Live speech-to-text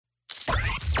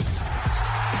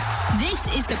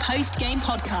This is the post-game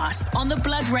podcast on the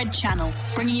Blood Red channel,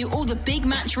 bringing you all the big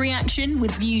match reaction with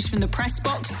views from the press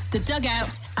box, the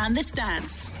dugout and the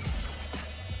stands.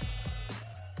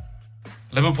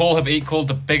 Liverpool have equalled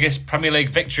the biggest Premier League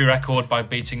victory record by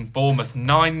beating Bournemouth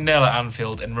 9-0 at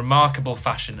Anfield in remarkable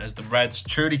fashion as the Reds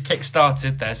truly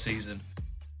kick-started their season.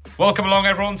 Welcome along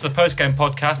everyone to the post-game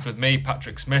podcast with me,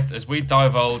 Patrick Smith, as we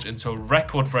divulge into a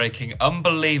record-breaking,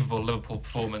 unbelievable Liverpool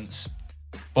performance.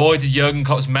 Boy, did Jurgen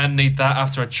Klopp's men need that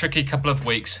after a tricky couple of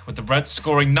weeks, with the Reds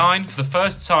scoring 9 for the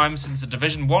first time since the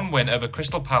Division 1 win over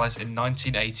Crystal Palace in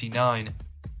 1989.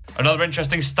 Another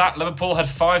interesting stat, Liverpool had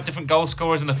 5 different goal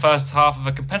scorers in the first half of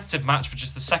a competitive match for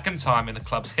just the second time in the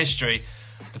club's history,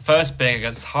 the first being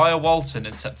against Higher Walton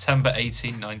in September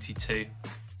 1892.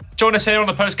 Join us here on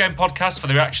the post-game podcast for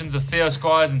the reactions of Theo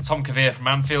Squires and Tom Cavea from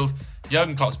Anfield,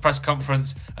 Jurgen Klopp's press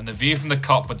conference and the view from the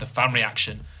Kop with the fan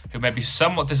reaction, who may be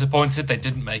somewhat disappointed they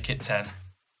didn't make it 10.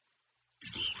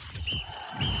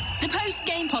 The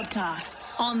post-game podcast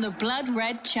on the Blood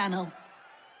Red channel.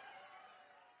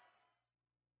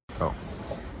 Oh.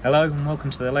 Hello and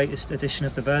welcome to the latest edition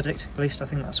of The Verdict. At least I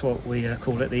think that's what we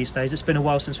call it these days. It's been a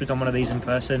while since we've done one of these in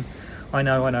person. I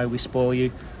know, we spoil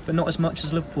you, but not as much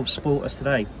as Liverpool sport us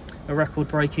today. A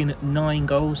record-breaking 9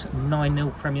 goals,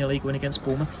 9-0 Premier League win against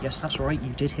Bournemouth. Yes, that's right,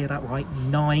 you did hear that right,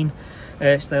 9.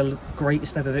 It's their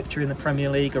greatest ever victory in the Premier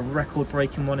League, a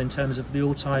record-breaking one in terms of the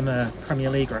all-time Premier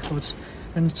League records.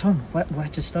 And Tom, where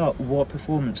to start? What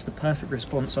performance, the perfect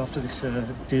response after this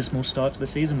dismal start to the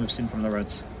season we've seen from the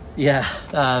Reds. Yeah,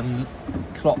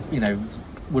 Klopp, would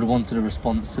have wanted a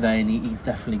response today, and he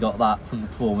definitely got that from the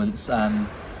performance.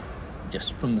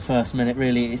 Just from the first minute,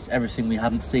 really, it's everything we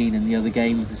hadn't seen in the other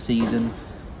games this season.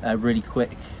 Really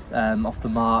quick, off the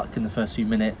mark in the first few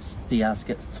minutes. Diaz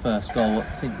gets the first goal,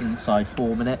 I think, inside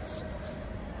 4 minutes.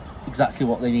 Exactly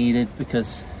what they needed,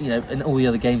 because in all the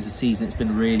other games this season, it's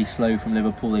been really slow from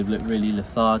Liverpool. They've looked really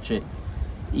lethargic,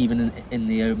 even in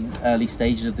the early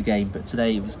stages of the game. But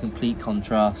today it was a complete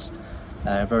contrast.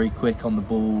 Very quick on the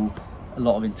ball, a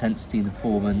lot of intensity in the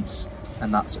performance,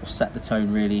 and that sort of set the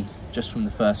tone really just from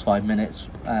the first 5 minutes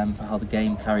for how the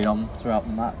game carried on throughout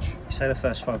the match. You say the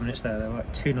first 5 minutes there, they were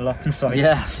like 2-0 up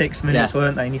inside 6 minutes,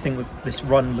 weren't they? And you think with this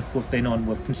run Liverpool have been on,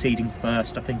 with conceding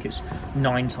first, I think it's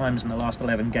 9 times in the last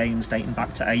 11 games dating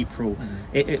back to April.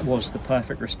 It was the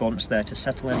perfect response there to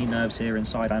settle any nerves here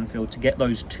inside Anfield, to get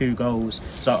those 2 goals.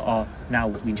 So now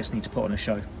we just need to put on a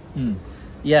show.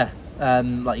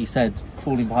 Like you said,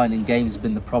 falling behind in games has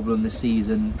been the problem this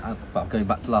season, going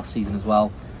back to last season as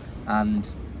well. And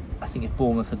I think if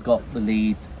Bournemouth had got the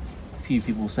lead, a few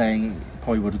people saying it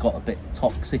probably would have got a bit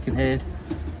toxic in here.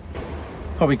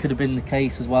 Probably could have been the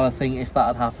case as well, I think, if that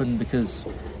had happened, because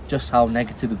just how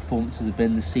negative the performances have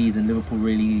been this season, Liverpool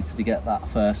really needed to get that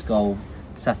first goal,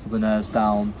 settle the nerves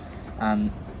down,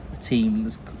 and the team,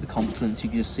 the confidence, you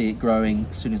could just see it growing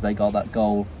as soon as they got that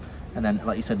goal. And then,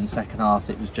 like you said, in the second half,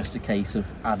 it was just a case of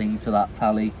adding to that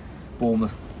tally.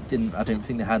 Bournemouth I don't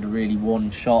think they had really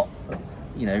one shot,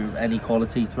 any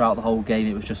quality throughout the whole game.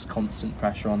 It was just constant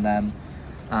pressure on them.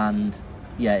 And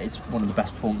yeah, it's one of the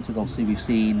best performances obviously we've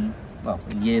seen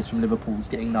in years from Liverpool's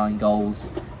getting 9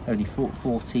 goals. Only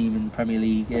fourth team in the Premier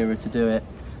League era to do it.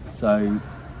 So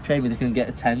shame they couldn't get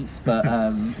a 10th, but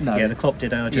no. Yeah, the Klopp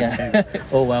did urgent too.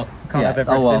 Oh well, can't have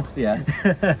everything. Oh well,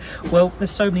 yeah. Well,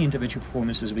 there's so many individual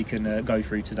performances we can go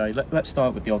through today. Let's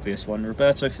start with the obvious one.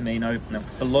 Roberto Firmino.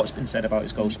 A lot's been said about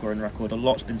his goal scoring record. A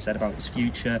lot's been said about his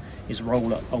future, his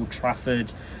role at Old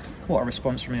Trafford. What a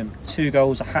response from him. 2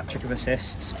 goals, a hat-trick of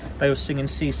assists. They were singing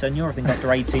Si Senor, I think,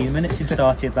 after 18 minutes. He'd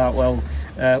started that well.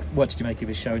 What did you make of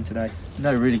his showing today?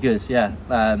 No, really good, yeah.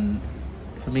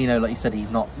 Firmino, like you said, he's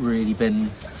not really been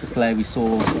the player we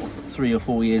saw 3 or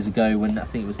 4 years ago, when I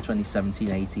think it was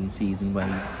 2017-18 season when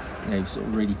he sort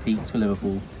of really peaked for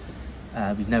Liverpool.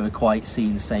 We've never quite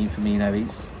seen the same Firmino.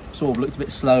 He's sort of looked a bit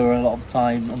slower a lot of the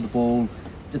time on the ball.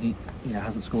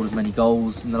 Hasn't scored as many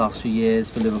goals in the last few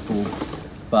years for Liverpool.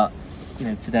 But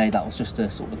today that was just a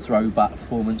sort of throwback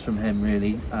performance from him,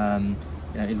 really.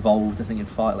 Involved, I think, in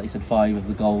 5, like you said, 5 of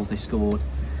the goals they scored.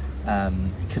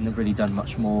 He couldn't have really done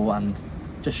much more, and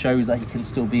just shows that he can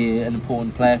still be an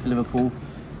important player for Liverpool.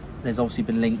 There's obviously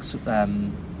been links with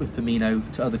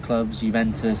Firmino to other clubs,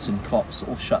 Juventus, and Klopp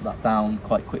sort of shut that down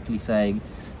quite quickly, saying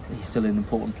he's still an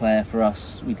important player for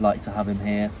us, we'd like to have him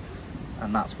here.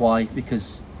 And that's why,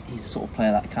 because he's the sort of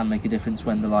player that can make a difference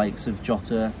when the likes of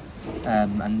Jota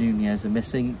and Nunez are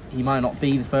missing. He might not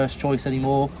be the first choice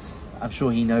anymore, I'm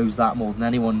sure he knows that more than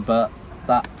anyone, but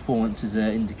that performance is an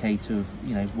indicator of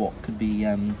what could be he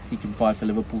can provide for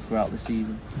Liverpool throughout the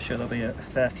season. I'm sure there'll be a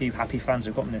fair few happy fans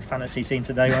who've got him in the fantasy team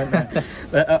today, won't there?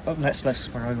 But let's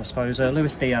grow, I suppose.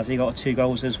 Luis Diaz, he got 2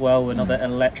 goals as well. Another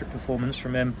electric performance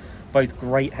from him. Both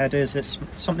great headers. It's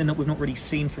something that we've not really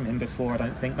seen from him before, I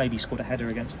don't think. Maybe he scored a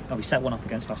header he set one up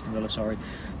against Aston Villa, sorry.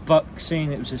 But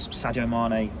seeing it was just Sadio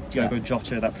Mane, Diogo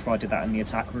Jota that provided that in the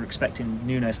attack, we're expecting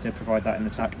Nunes to provide that in the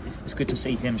attack. It's good to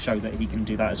see him show that he can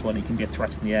do that as well. He can be a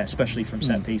threat in the air, especially from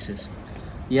set pieces.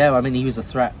 Yeah, I mean, he was a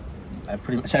threat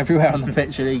pretty much everywhere on the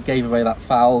pitch. He gave away that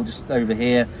foul just over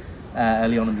here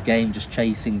early on in the game, just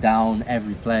chasing down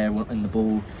every player in the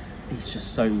ball.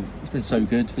 He's been so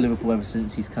good for Liverpool ever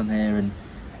since he's come here, and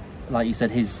like you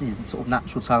said, his sort of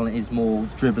natural talent is more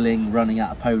dribbling, running at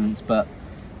opponents, but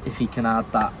if he can add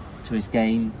that to his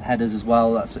game, headers as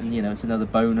well, that's it's another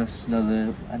bonus,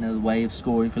 another way of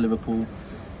scoring for Liverpool.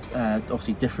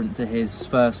 Obviously different to his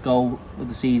first goal of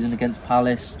the season against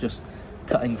Palace, just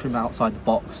cutting from outside the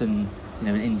box and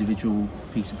an individual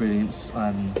piece of brilliance.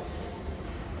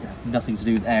 Nothing to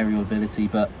do with aerial ability,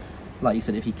 but like you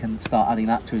said, if he can start adding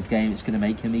that to his game, it's going to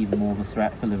make him even more of a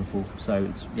threat for Liverpool. So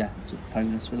it's a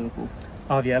bonus for Liverpool.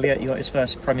 Harvey Elliott, he got his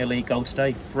first Premier League goal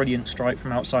today. Brilliant strike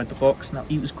from outside the box. Now,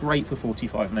 he was great for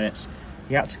 45 minutes.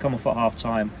 He had to come off at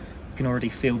half-time. You can already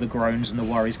feel the groans and the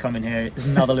worries coming here. There's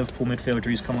another Liverpool midfielder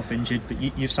who's come off injured, but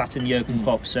you've sat in Jurgen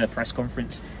Klopp's press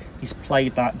conference. He's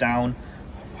played that down.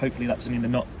 Hopefully that doesn't mean they're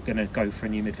not going to go for a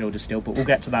new midfielder still, but we'll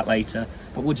get to that later.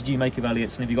 But what did you make of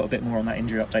Elliott's, and have you got a bit more on that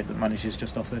injury update that the manager's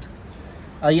just offered?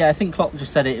 I think Klopp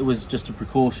just said it was just a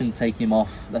precaution, taking him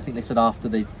off. I think they said after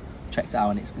they checked out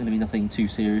and it's going to be nothing too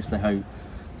serious, they hope.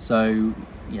 So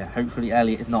hopefully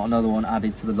Elliott is not another one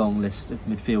added to the long list of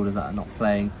midfielders that are not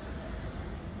playing.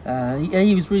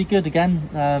 He was really good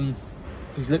again.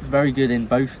 He's looked very good in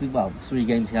both the 3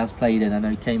 games he has played in. I know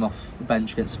he came off the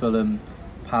bench against Fulham,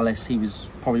 Palace. He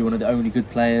was probably one of the only good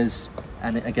players,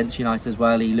 and against United as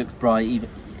well, he looked bright, even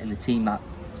in the team that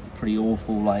pretty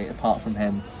awful, apart from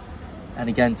him. And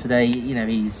again today,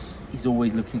 he's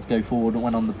always looking to go forward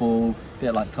when on the ball, a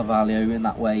bit like Carvalho in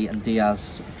that way, and Diaz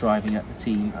sort of driving at the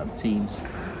teams.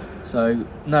 So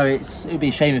no, it would be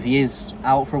a shame if he is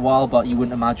out for a while, but you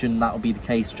wouldn't imagine that would be the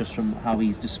case just from how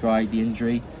he's described the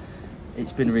injury.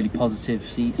 It's been a really positive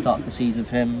start to the season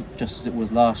for him, just as it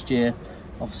was last year.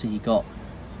 Obviously he got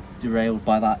derailed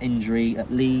by that injury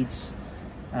at Leeds.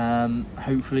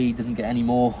 Hopefully he doesn't get any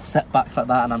more setbacks like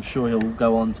that, and I'm sure he'll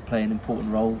go on to play an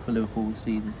important role for Liverpool this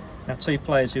season. Now, 2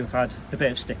 players who have had a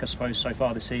bit of stick, I suppose, so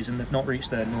far this season. They've not reached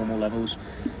their normal levels.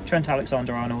 Trent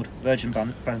Alexander-Arnold, Virgil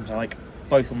van Dijk,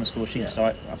 both on the score sheet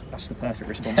tonight. That's the perfect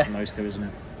response from those two, isn't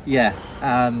it? Yeah.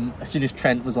 As soon as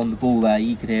Trent was on the ball there,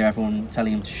 you could hear everyone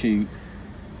telling him to shoot.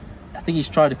 I think he's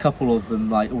tried a couple of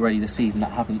them already this season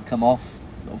that haven't come off.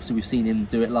 Obviously we've seen him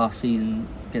do it last season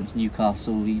against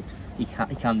Newcastle. He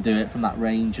can do it from that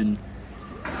range, and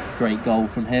great goal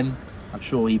from him. I'm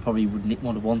sure he probably would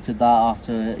not have wanted that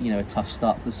after a tough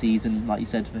start for the season, like you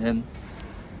said, for him.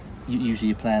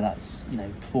 Usually a player that's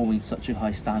performing such a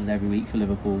high standard every week for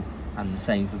Liverpool, and the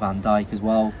same for Van Dijk as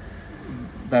well.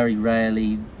 Very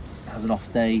rarely has an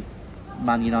off day.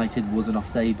 Man United was an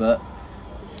off day, but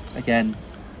again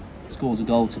scores a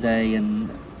goal today and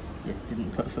didn't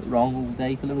put a foot wrong all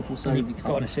day for Liverpool. So you've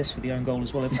got an assist for the own goal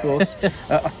as well, of course.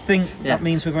 I think that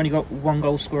means we've only got 1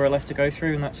 goal scorer left to go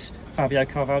through, and that's Fabio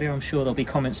Carvalho. I'm sure there'll be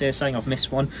comments here saying I've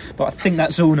missed one, but I think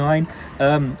that's all 9.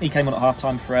 He came on at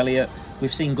half-time for Elliott.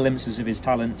 We've seen glimpses of his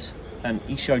talent, and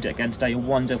he showed it again today. A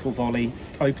wonderful volley,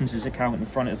 opens his account in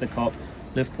front of the Kop.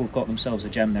 Liverpool have got themselves a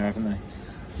gem there, haven't they?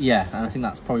 Yeah, and I think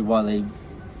that's probably why they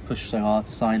pushed so hard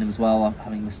to sign him as well,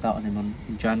 having missed out on him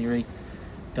in January.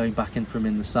 Going back in for him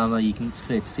in the summer, it's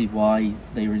clear to see why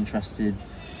they were interested.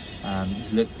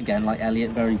 He's looked, again, like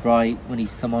Elliott, very bright when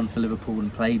he's come on for Liverpool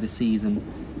and played this season.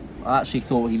 I actually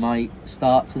thought he might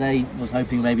start today. I was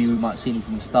hoping maybe we might have seen him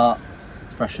from the start,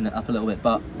 freshen it up a little bit,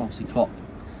 but obviously Klopp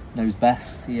knows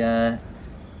best. The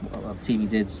team he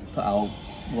did put out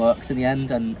worked in the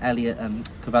end, and Elliott and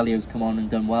Carvalho's come on and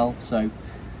done well, so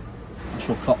I'm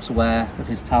sure Klopp's aware of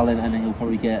his talent, and he'll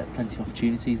probably get plenty of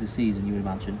opportunities this season, you would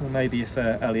imagine. Well, maybe if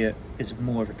Elliott is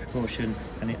more of a precaution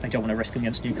and they don't want to risk him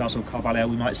against Newcastle, Carvalho,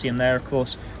 we might see him there, of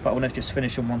course. But I want to just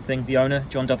finish on one thing. The owner,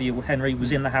 John W. Henry,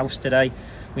 was in the house today.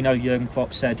 We know Jurgen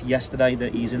Klopp said yesterday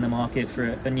that he's in the market for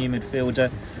a new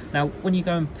midfielder. Now, when you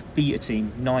go and beat a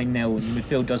team 9-0 and your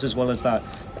midfield does as well as that,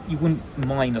 you wouldn't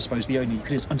mind, I suppose, the owner. You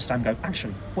could just understand, go,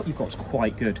 actually, what you've got is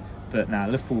quite good. But now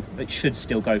Liverpool, it should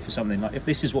still go for something. Like, if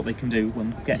this is what they can do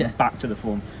when getting back to the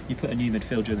form, you put a new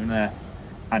midfielder in there,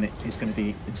 and it's going to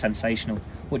be sensational.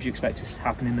 What do you expect to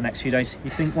happen in the next few days? You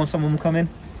think someone will come in?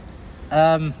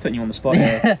 Putting you on the spot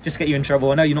here, just get you in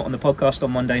trouble. I know you're not on the podcast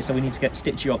on Monday, so we need to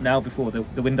stitch you up now before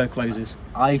the window closes.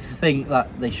 I think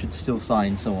that they should still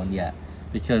sign someone yet,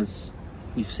 because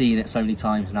we've seen it so many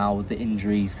times now with the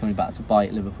injuries coming back to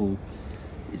bite Liverpool.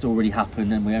 It's already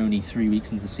happened, and we're only 3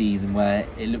 weeks into the season where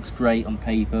it looks great on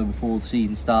paper before the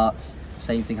season starts.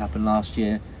 Same thing happened last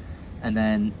year, and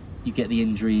then you get the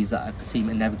injuries that seem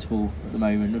inevitable at the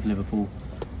moment of Liverpool.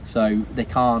 So they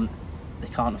can't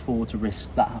afford to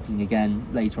risk that happening again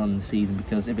later on in the season,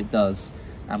 because if it does,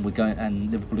 and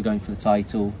Liverpool are going for the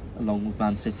title along with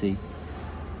Man City,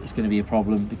 it's going to be a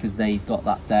problem, because they've got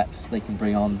that depth they can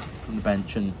bring on from the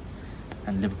bench, and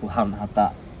Liverpool haven't had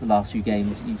that the last few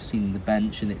games. You've seen the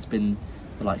bench, and it's been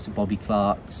the likes of Bobby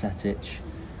Clark, Setic,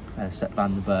 Sepp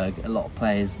van den Berg, a lot of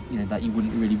players that you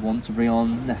wouldn't really want to bring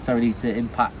on necessarily to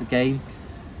impact the game.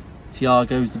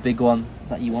 Thiago's the big one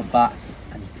that you want back,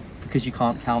 and because you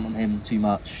can't count on him too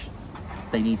much,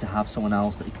 they need to have someone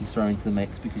else that you can throw into the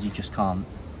mix, because you just can't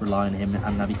rely on him,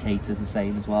 and Naby Keita's the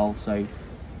same as well. So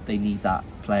they need that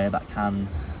player that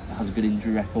has a good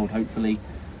injury record, hopefully,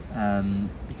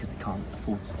 because they can't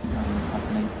afford to keep having this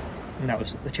happening. And that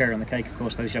was the cherry on the cake, of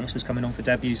course, those youngsters coming on for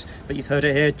debuts. But you've heard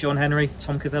it here, John Henry,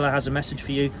 Tom Cavilla has a message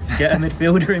for you. Get a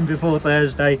midfielder in before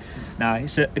Thursday. Now,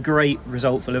 it's a great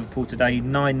result for Liverpool today,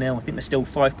 9-0. I think they're still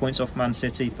 5 points off Man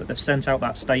City, but they've sent out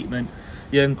that statement.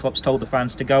 Jurgen Klopp's told the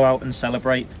fans to go out and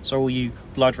celebrate. So all you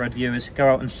Blood Red viewers, go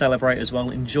out and celebrate as well.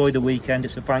 Enjoy the weekend.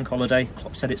 It's a bank holiday.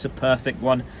 Klopp said it's a perfect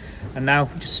one. And now,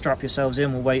 just strap yourselves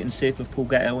in. We'll wait and see if Liverpool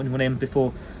get anyone in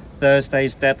before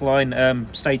Thursday's deadline.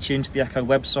 Stay tuned to the Echo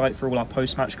website for all our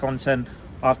post-match content.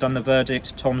 I've done the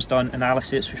verdict, Tom's done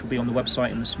analysis, which will be on the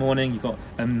website in the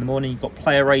morning. You've got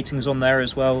player ratings on there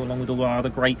as well, along with all our other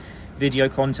great video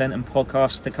content and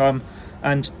podcasts to come.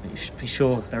 And you should be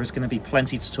sure there is going to be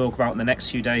plenty to talk about in the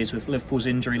next few days, with Liverpool's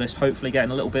injury list hopefully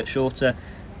getting a little bit shorter,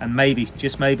 and maybe,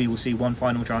 just maybe, we'll see one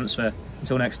final transfer.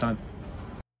 Until next time.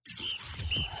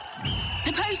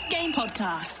 The post-game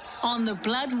podcast on the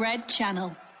Blood Red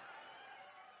channel.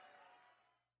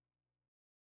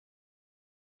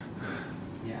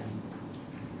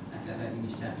 I think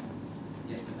you said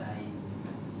yesterday, you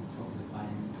talked to the player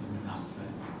and asked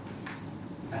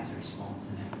for better response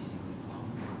in every single point.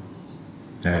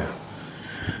 Yeah.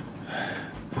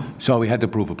 So we had to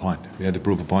prove a point. We had to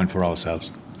prove a point for ourselves.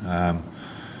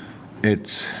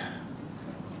 It's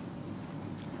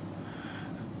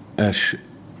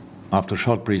after a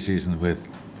short preseason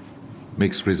with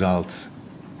mixed results,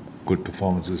 good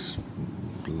performances,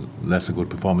 lesser good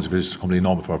performances, which is completely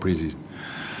normal for our preseason.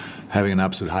 Having an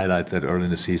absolute highlight that early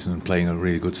in the season and playing a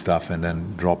really good stuff, and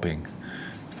then dropping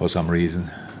for some reason.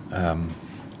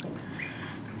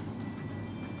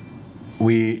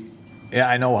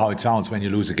 I know how it sounds when you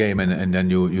lose a game and then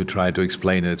you try to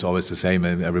explain it. It's always the same.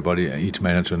 Everybody, each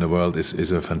manager in the world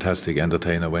is a fantastic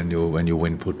entertainer when you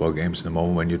win football games. In the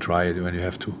moment when you try it, when you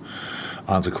have to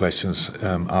answer questions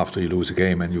after you lose a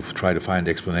game and you try to find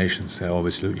explanations, they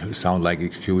always sound like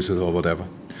excuses or whatever.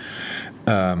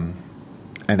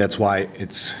 And that's why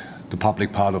the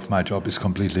public part of my job is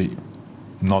completely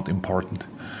not important.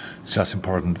 It's just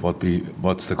important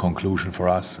what's the conclusion for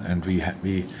us, and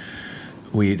we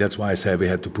that's why I say we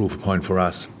had to prove a point for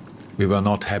us. We were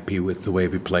not happy with the way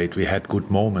we played. We had good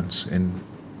moments in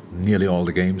nearly all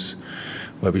the games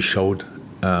where we showed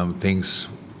things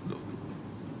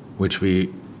which we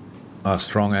are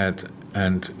strong at,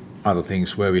 and other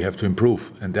things where we have to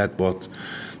improve, and that's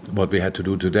what we had to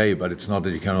do today. But it's not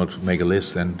that you cannot make a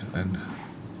list and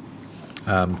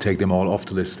take them all off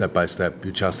the list step by step.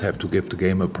 You just have to give the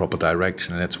game a proper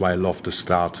direction, and that's why I love the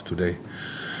start today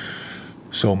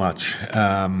so much.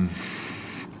 And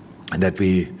that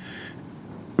we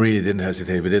really didn't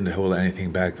hesitate. We didn't hold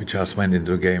anything back. We just went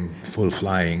into the game full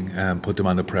flying, put them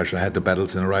under pressure, had the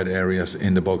battles in the right areas,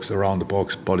 in the box, around the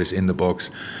box, bodies in the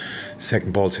box,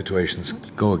 second ball situations,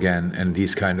 go again, and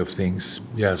these kind of things.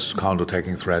 Yes,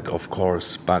 counter-attacking threat, of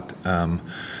course, but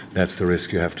that's the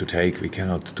risk you have to take. We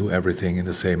cannot do everything in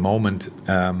the same moment.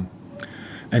 And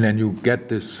then you get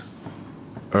this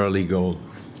early goal,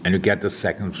 and you get the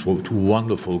second, two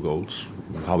wonderful goals.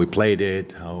 How we played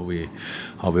it, how we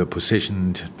were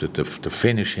positioned, the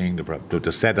finishing,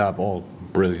 the setup, all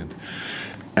brilliant.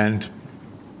 And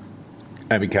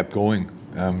we kept going,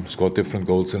 scored different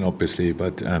goals, and obviously,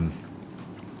 but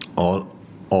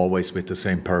always with the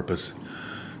same purpose: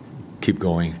 keep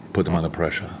going, put them under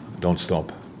pressure, don't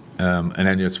stop. And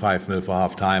then it's 5-0 for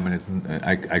half time, and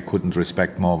I couldn't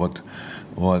respect more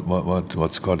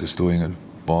what Scott is doing at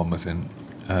Bournemouth, and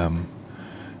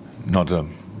not a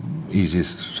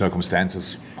easiest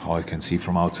circumstances, how I can see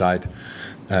from outside.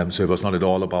 So it was not at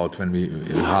all about when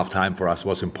half time for us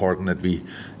was important that we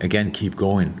again keep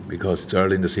going, because it's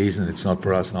early in the season. It's not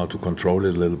for us now to control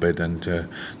it a little bit and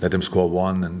let them score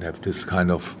one and have this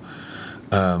kind of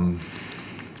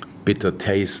bitter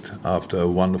taste after a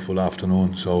wonderful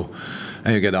afternoon. So,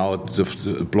 and you get out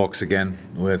the blocks again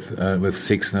with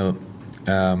 6-0,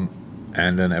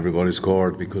 and then everybody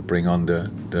scored. We could bring on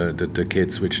the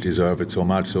kids which deserve it so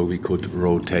much, so we could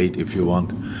rotate if you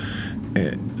want.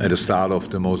 At the start of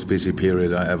the most busy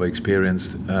period I ever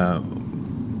experienced, I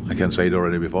can say it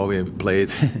already before we played.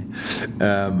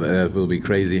 It will be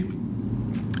crazy.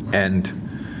 And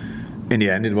in the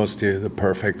end, it was the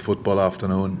perfect football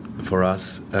afternoon for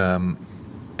us,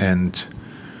 and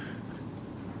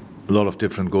a lot of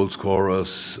different goal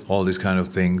scorers, all these kind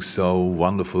of things. So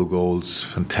wonderful goals,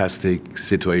 fantastic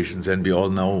situations, and we all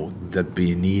know that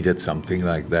we needed something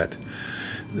like that,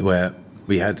 where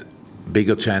we had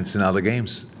bigger chance in other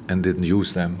games and didn't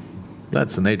use them.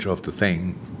 That's the nature of the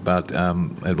thing. But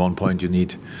at one point you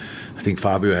need, I think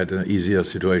Fabio had an easier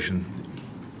situation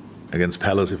against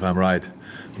Palace, if I'm right,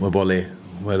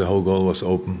 where the whole goal was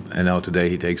open, and now today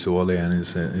he takes the volley and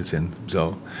it's in.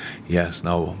 So yes,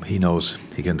 now he knows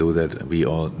he can do that. We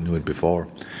all knew it before,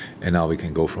 and now we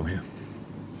can go from here.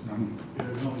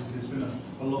 Obviously there's been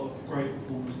a lot of great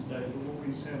performance today, but what would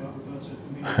you say about Roberto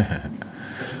Firmino?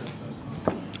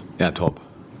 Yeah, top.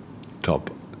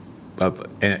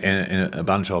 In a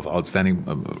bunch of outstanding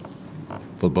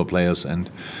football players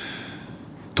and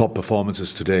top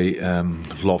performances today.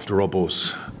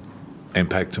 Loftus-Robo's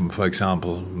impact, for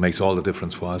example, makes all the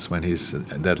difference for us when he's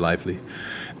that lively.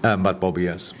 But Bobby,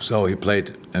 yes. So he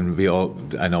played, and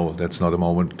I know that's not a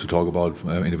moment to talk about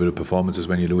individual performances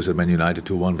when you lose at Man United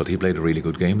 2-1, but he played a really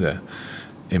good game there.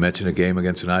 Imagine a game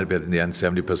against United, we had in the end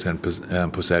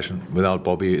 70% possession. Without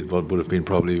Bobby, it would have been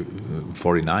probably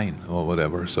 49 or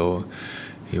whatever. So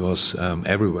he was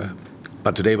everywhere.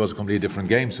 But today was a completely different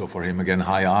game. So for him, again,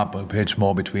 high up, a pitch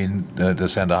more between the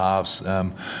centre halves,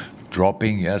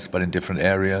 dropping, yes, but in different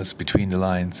areas between the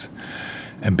lines,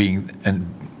 and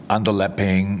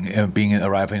underlapping,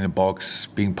 arriving in the box,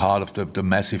 being part of the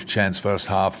massive chance first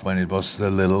half when it was the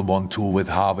little 1-2 with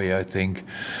Harvey, I think,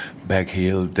 back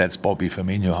heel. That's Bobby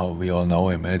Firmino, how we all know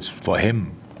him. And it's for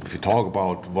him. If you talk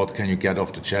about what can you get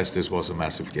off the chest, this was a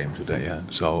massive game today. Yeah.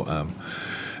 So,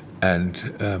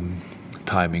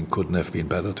 timing couldn't have been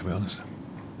better, to be honest.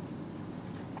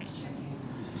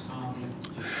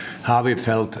 Harvey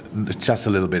felt just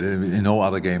a little bit. In no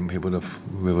other game we would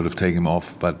have taken him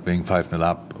off. But being 5-0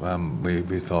 up,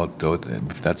 we thought,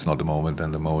 if that's not the moment,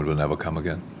 then the moment will never come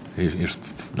again. He's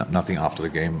nothing after the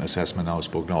game assessment now.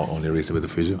 Spoke now only recently with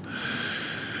the physio.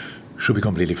 Should be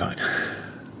completely fine.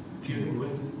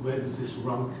 Where does this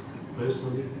rank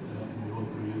personally in your own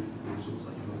career, the results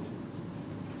that you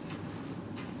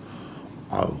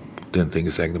made? Didn't think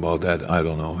a second about that. I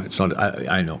don't know. It's not.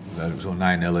 I know. So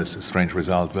 9-0 is a strange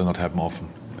result. Will not happen often.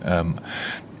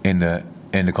 In the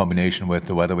combination with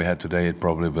the weather we had today, it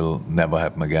probably will never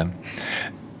happen again.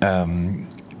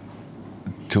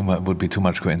 Would be too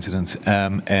much coincidence.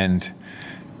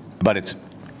 But it's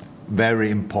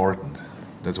very important.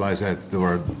 That's why I said the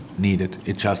word needed.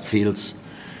 It just feels.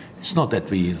 It's not that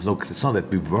we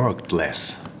worked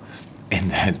less in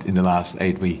the last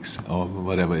 8 weeks or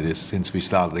whatever it is since we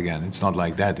started again. It's not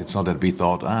like that. It's not that we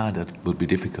thought that would be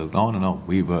difficult. No.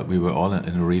 We were all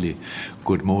in a really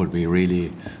good mood. We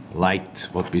really liked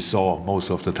what we saw most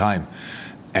of the time,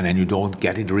 and then you don't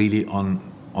get it really on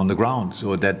the ground.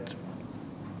 So that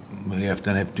you have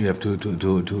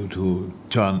to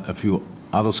turn a few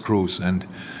other screws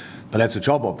But that's a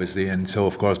job, obviously, and so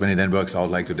of course when it then works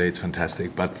out like today, it's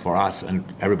fantastic. But for us, and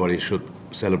everybody should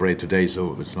celebrate today,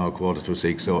 so it's now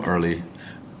 5:45, so early.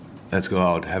 Let's go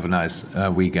out, have a nice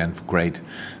weekend, great.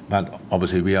 But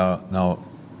obviously we are now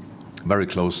very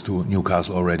close to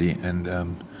Newcastle already, and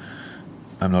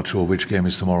I'm not sure which game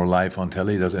is tomorrow live on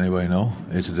telly. Does anybody know?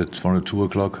 Is it from the 2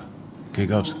 o'clock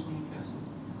kickoffs?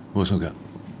 Newcastle.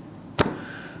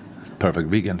 Perfect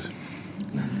weekend.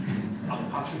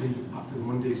 After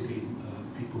Monday's game,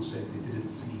 people said they didn't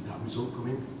see that result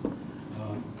coming.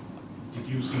 Did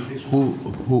you see this?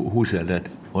 Who said that?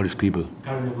 What is people?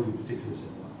 Gary Neville in particular said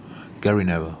that. Gary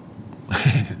Neville.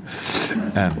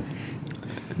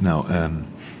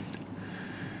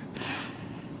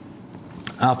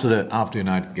 After the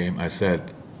United game, I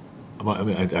said,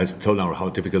 I told them how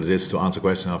difficult it is to answer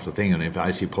questions after thing, and if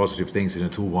I see positive things in a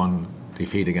 2-1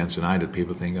 defeat against United,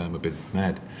 people think I'm a bit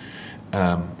mad.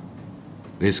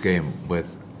 This game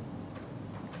with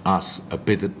us, a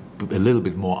little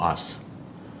bit more us,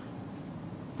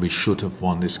 we should have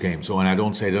won this game. So, and I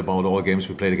don't say that about all games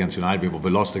we played against United, but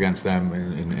we lost against them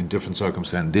in different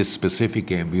circumstances. This specific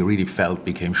game, we really felt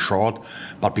became short,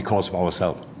 but because of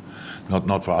ourselves,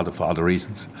 not for other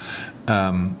reasons.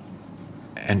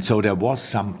 And so there was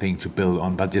something to build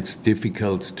on, but it's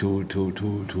difficult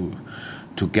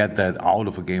to get that out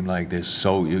of a game like this.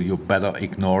 So you better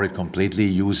ignore it completely,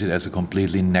 use it as a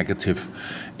completely negative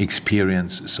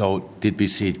experience. So did we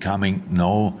see it coming?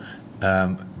 No.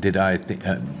 Did I think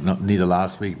neither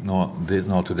last week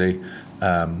nor today?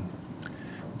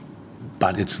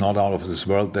 But it's not out of this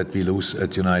world that we lose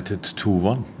at United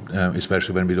 2-1,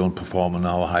 especially when we don't perform on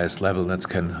our highest level. That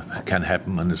can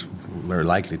happen, and is very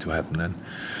likely to happen then.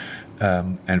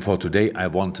 And for today, I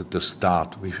wanted the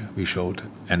start we showed,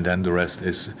 and then the rest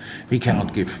is we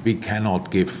cannot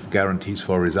give guarantees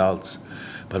for results,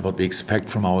 but what we expect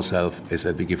from ourselves is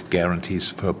that we give guarantees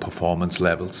for performance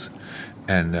levels.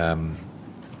 And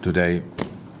today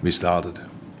we started.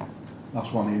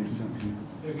 Last one here.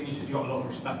 Jürgen, you said you got a lot of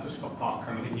respect for Scott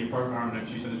Parker, and I think in your programme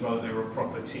notes you said as well that they were a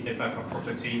proper team, they'd like a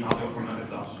proper team, how they got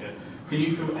promoted last year. Can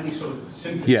you feel any sort of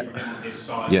sympathy for him on his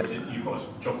side, or is it you've got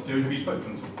a job to do? Have you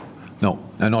spoken to him? No,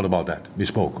 not about that. We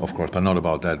spoke, of course, but not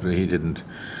about that. He didn't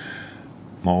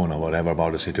moan or whatever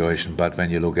about the situation. But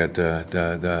when you look at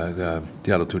the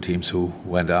other two teams who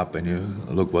went up, and you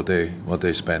look what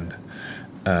they spent,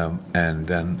 and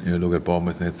then you look at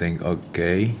Bournemouth and you think,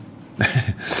 okay,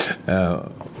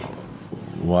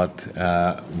 what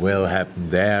will happen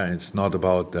there? It's not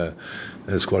about the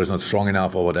squad is not strong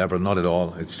enough or whatever. Not at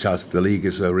all. It's just the league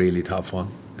is a really tough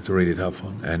one. It's a really tough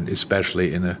one, and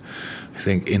especially in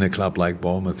a club like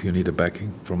Bournemouth, you need a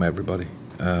backing from everybody,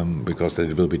 because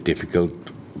it will be difficult.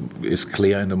 It's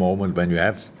clear in the moment when you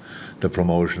have the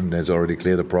promotion. There's already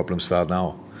clear the problems start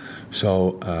now.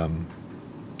 So,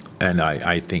 and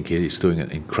I think he's doing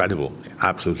an incredible,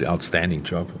 absolutely outstanding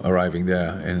job arriving there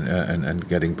and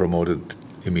getting promoted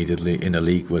immediately in a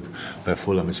league where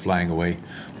Fulham is flying away.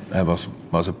 That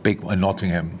was a big one.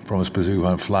 Nottingham, from his position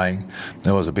when flying,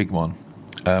 that was a big one.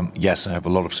 Yes, I have a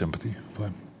lot of sympathy for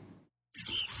him.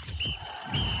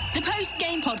 The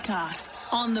post-game podcast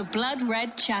on the Blood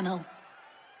Red channel.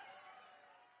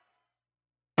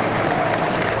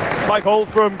 Mike Holt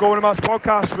from Going to Match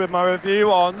podcast with my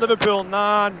review on Liverpool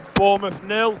 9, Bournemouth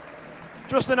 0.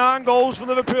 Just the 9 goals for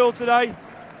Liverpool today,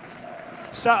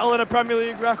 settling a Premier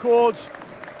League record.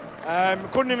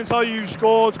 Couldn't even tell you who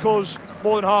scored because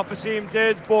more than half the team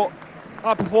did, but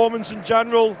our performance in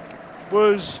general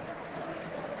was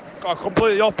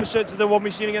completely opposite to the one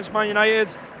we've seen against Man United.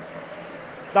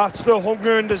 That's the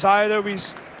hunger and desire that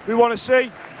we want to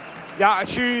see. The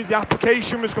attitude, the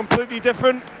application was completely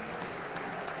different,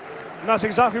 and that's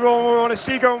exactly what we want to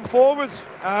see going forward.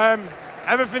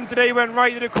 Everything today went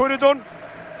right that it could have done,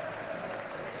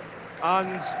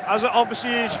 and as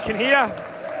you can hear,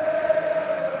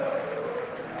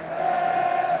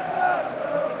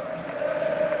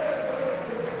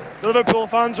 the Liverpool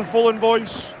fans are full in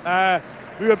voice.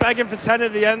 We were begging for 10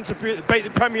 at the end to beat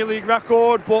the Premier League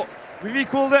record, but we've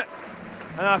equalled it.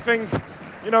 And I think,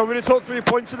 we took 3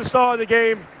 points at the start of the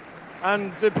game,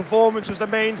 and the performance was the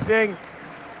main thing.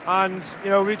 And,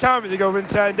 we can't really go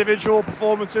into individual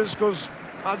performances because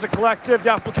as a collective,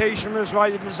 the application was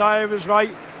right, the desire was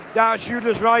right, the attitude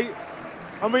was right.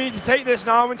 And we need to take this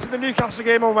now into the Newcastle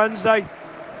game on Wednesday.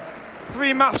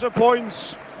 3 massive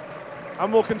points,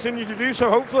 and we'll continue to do so,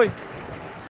 hopefully.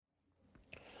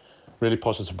 Really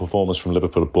positive performance from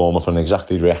Liverpool at Bournemouth, and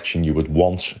exactly the reaction you would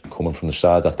want coming from the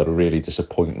side after a really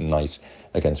disappointing night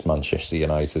against Manchester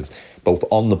United. Both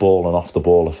on the ball and off the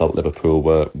ball, I felt Liverpool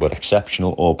were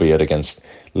exceptional, albeit against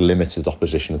limited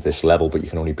opposition at this level, but you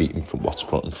can only beat them from what's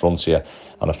put in front here.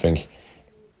 And I think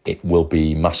it will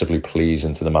be massively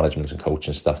pleasing to the management and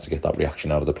coaching staff to get that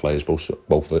reaction out of the players,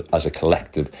 both as a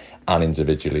collective and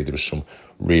individually. There was some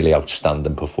really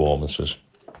outstanding performances.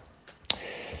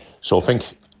 So I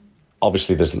think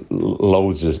obviously there's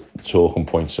loads of talking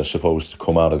points, I suppose, to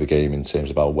come out of the game in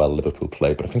terms of how well Liverpool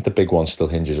played, but I think the big one still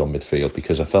hinges on midfield,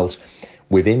 because I felt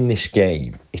within this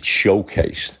game it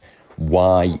showcased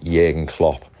why Jurgen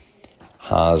Klopp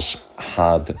has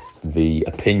had the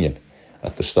opinion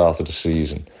at the start of the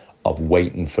season of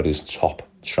waiting for his top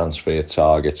transfer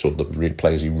targets, or the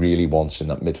players he really wants in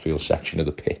that midfield section of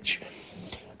the pitch,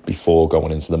 before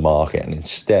going into the market, and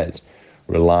instead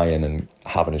relying and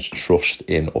having his trust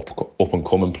in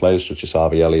up-and-coming players such as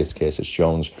Harvey Elliott, Curtis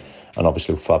Jones, and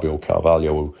obviously Fabio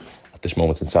Carvalho, who at this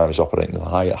moment in time is operating the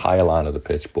higher line of the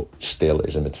pitch, but still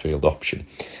is a midfield option.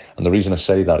 And the reason I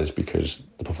say that is because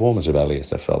the performance of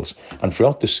Elliott, I felt, and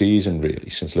throughout the season really,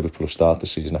 since Liverpool started the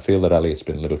season, I feel that Elliott's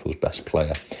been Liverpool's best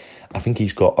player. I think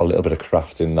he's got a little bit of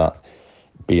craft in that,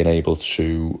 being able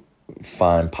to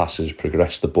find passes,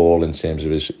 progress the ball in terms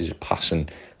of his passing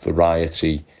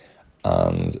variety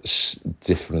and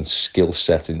different skill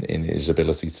set in his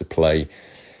ability to play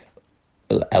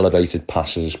elevated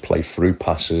passes, play through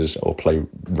passes, or play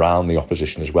round the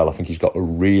opposition as well. I think he's got a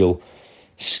real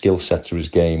skill set to his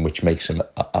game, which makes him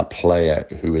a player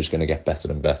who is going to get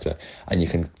better and better. And you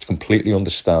can completely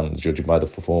understand, judging by the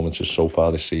performances so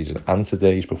far this season and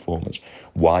today's performance,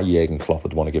 why Jurgen Klopp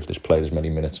would want to give this player as many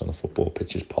minutes on the football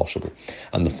pitch as possible.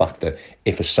 And the fact that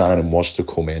if a signing was to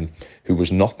come in who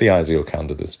was not the ideal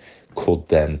candidate, could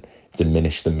then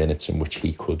diminish the minutes in which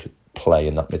he could play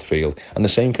in that midfield. And the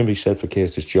same can be said for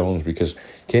Curtis Jones, because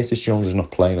Curtis Jones is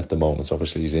not playing at the moment.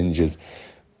 Obviously he's injured,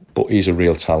 but he's a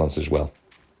real talent as well.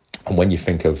 And when you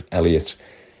think of Elliott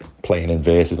playing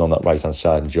inverted on that right-hand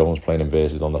side and Jones playing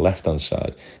inverted on the left-hand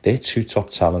side, they're two top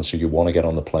talents who you want to get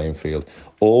on the playing field.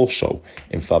 Also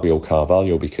in Fabio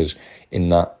Carvalho, because in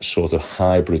that sort of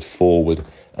hybrid forward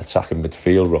attacking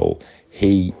midfield role,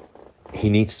 he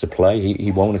needs to play.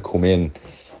 He won't come in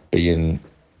being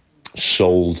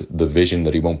sold the vision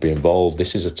that he won't be involved.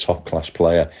 This is a top-class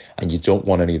player, and you don't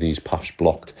want any of these paths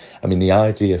blocked. I mean, the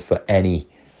idea for any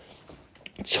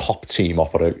top team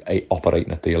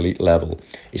operating at the elite level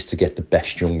is to get the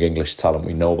best young English talent.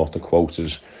 We know about the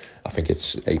quotas. I think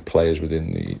it's 8 players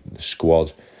within the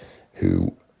squad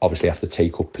who obviously have to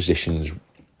take up positions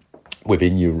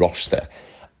within your roster.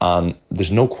 And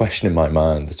there's no question in my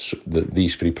mind that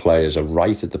these 3 players are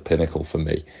right at the pinnacle for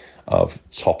me of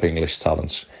top English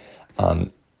talents.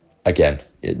 And again,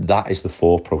 that is the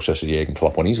thought process of Jurgen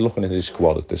Klopp. When he's looking at his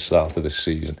squad at the start of this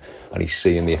season and he's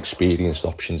seeing the experienced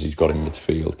options he's got in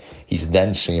midfield, he's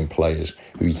then seeing players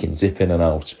who he can dip in and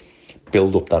out,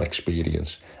 build up that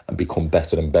experience and become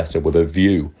better and better, with a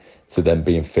view to them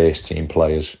being first team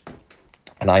players.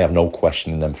 And I have no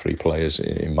question in them 3 players,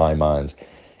 in my mind,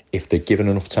 if they're given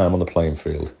enough time on the playing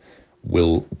field,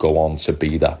 will go on to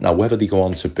be that. Now, whether they go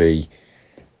on to be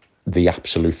the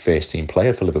absolute first team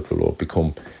player for Liverpool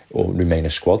or remain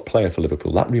a squad player for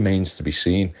Liverpool, that remains to be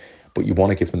seen. But you want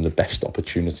to give them the best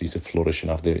opportunity to flourish and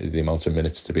have the amount of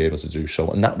minutes to be able to do so.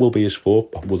 And that would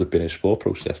have been his thought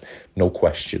process, no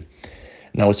question.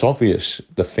 Now, it's obvious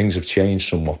that things have changed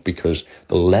somewhat, because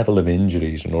the level of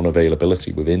injuries and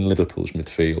unavailability within Liverpool's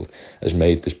midfield has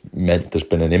meant there's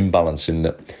been an imbalance in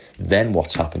that. Then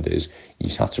what's happened is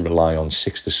he's had to rely on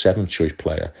 6th to 7th choice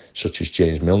player such as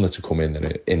James Milner to come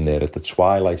in there at the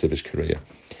twilight of his career.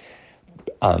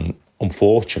 And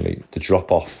unfortunately, the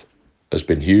drop-off has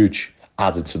been huge,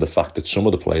 added to the fact that some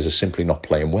of the players are simply not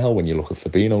playing well. When you look at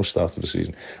Fabinho's start of the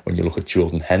season, when you look at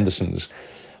Jordan Henderson's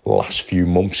last few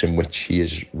months in which he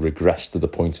has regressed to the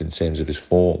point in terms of his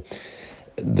form,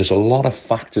 there's a lot of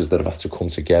factors that have had to come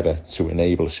together to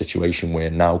enable a situation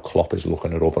where now Klopp is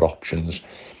looking at other options.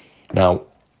 Now,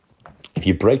 if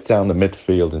you break down the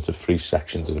midfield into 3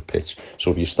 sections of the pitch,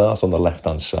 so if you start on the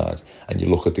left-hand side and you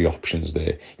look at the options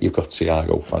there, you've got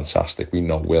Thiago, fantastic, we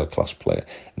know, world-class player.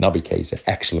 Naby Keita,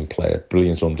 excellent player,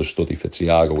 brilliant understudy for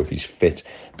Thiago if he's fit,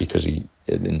 because he,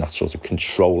 in that sort of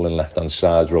controlling left-hand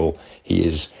side role, he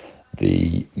is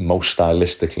the most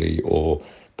stylistically or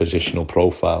positional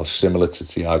profile similar to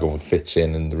Thiago and fits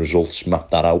in, and the results map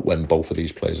that out when both of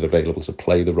these players are available to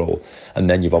play the role.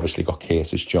 And then you've obviously got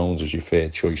Curtis Jones as your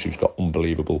third choice, who's got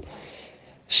unbelievable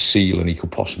ceiling. He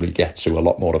could possibly get to a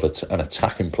lot more of an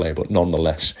attacking player, but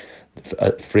nonetheless,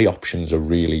 3 options are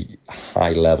really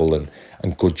high level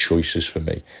and good choices for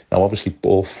me. Now, obviously,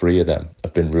 all 3 of them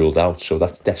have been ruled out, so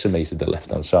that's decimated the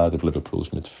left-hand side of Liverpool's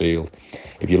midfield.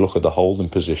 If you look at the holding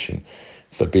position,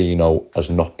 Fabinho has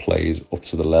not played up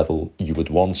to the level you would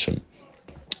want him.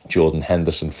 Jordan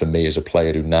Henderson, for me, is a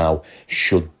player who now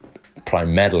should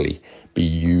primarily be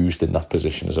used in that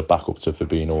position as a backup to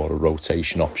Fabinho or a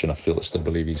rotation option. I still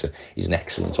believe he's an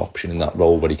excellent option in that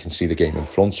role, where he can see the game in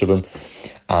front of him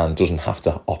and doesn't have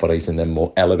to operate in them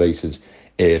more elevated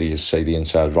areas, say the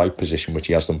inside right position, which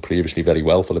he has done previously very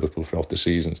well for Liverpool throughout the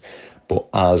seasons. But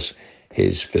as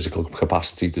his physical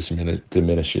capacity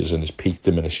diminishes and his peak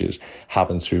diminishes,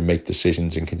 having to make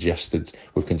decisions in congested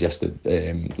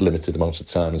limited amounts of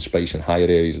time and space in higher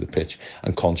areas of the pitch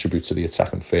and contribute to the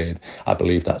attack and third, I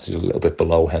believe that's a little bit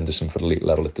below Henderson for elite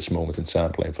level at this moment in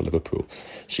time playing for Liverpool.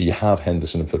 So you have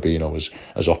Henderson and Fabinho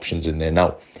as options in there.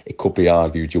 Now, it could be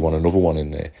argued you want another one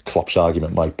in there. Klopp's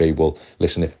argument might be, well,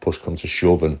 listen, if push comes to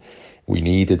shove and we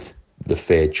needed the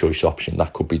fair choice option.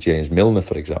 That could be James Milner,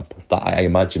 for example. That I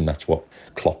imagine that's what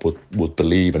Klopp would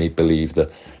believe, and he'd believe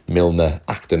that Milner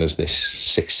acting as this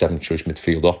 6th, 7th choice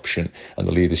midfield option and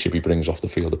the leadership he brings off the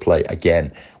field of play,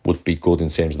 again, would be good in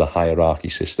terms of the hierarchy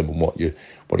system and what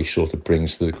he sort of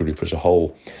brings to the group as a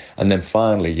whole. And then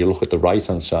finally, you look at the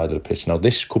right-hand side of the pitch. Now,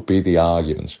 this could be the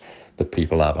arguments that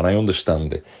people have, and I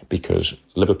understand it, because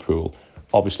Liverpool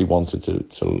obviously wanted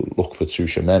to look for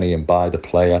Tchouaméni and buy the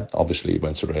player. Obviously, he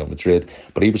went to Real Madrid,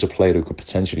 but he was a player who could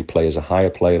potentially play as a higher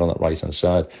player on that right-hand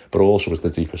side, but also as the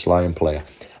deepest lying player.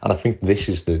 And I think this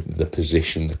is the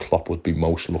position that Klopp would be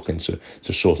most looking to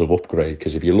sort of upgrade,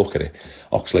 because if you look at it,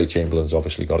 Oxlade-Chamberlain's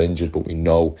obviously got injured, but we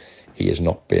know he has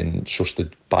not been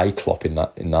trusted by Klopp in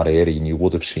that area, and you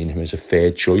would have seen him as a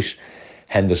third choice.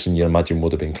 Henderson, you imagine,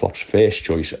 would have been Klopp's first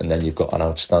choice, and then you've got an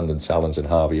outstanding talent in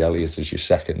Harvey Elliott as your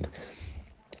second.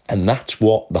 And that's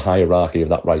what the hierarchy of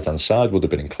that right-hand side would have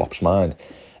been in Klopp's mind.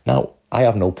 Now, I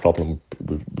have no problem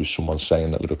with someone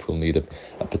saying that Liverpool need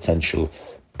a potential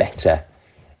better,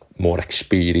 more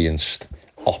experienced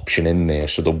option in there,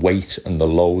 so the weight and the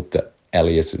load that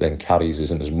Elliott then carries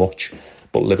isn't as much.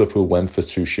 But Liverpool went for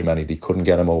Tchouaméni. They couldn't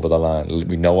get him over the line.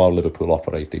 We know how Liverpool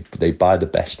operate. They buy the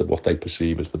best of what they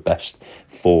perceive as the best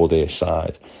for their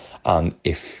side. And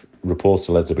if reports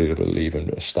are led to believe, and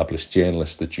established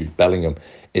journalists, that Jude Bellingham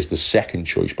is the second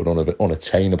choice but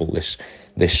unattainable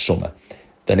this summer,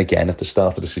 then again, at the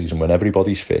start of the season, when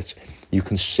everybody's fit, you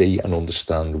can see and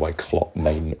understand why Klopp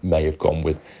may have gone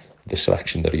with the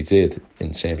selection that he did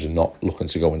in terms of not looking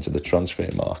to go into the transfer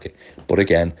market. But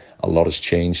again, a lot has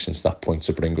changed since that point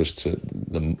to bring us to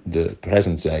the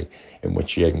present day, in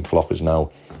which Jurgen Klopp has now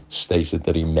stated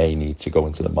that he may need to go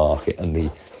into the market, and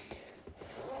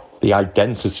the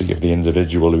identity of the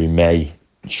individual who he may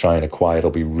try and acquire will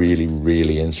be really,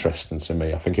 really interesting to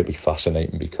me. I think it'll be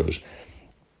fascinating because,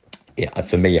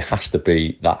 for me, it has to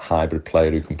be that hybrid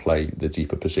player who can play the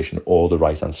deeper position or the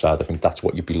right-hand side. I think that's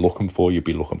what you'd be looking for. You'd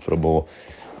be looking for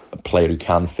a player who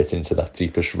can fit into that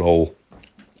deepest role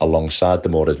alongside the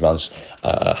more advanced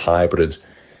hybrid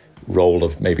role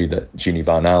of maybe that Gini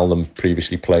Van Alden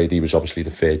previously played. He was obviously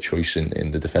the third choice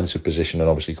in the defensive position, and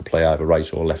obviously could play either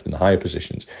right or left in the higher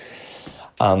positions.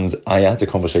 And I had a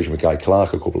conversation with Guy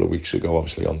Clark a couple of weeks ago,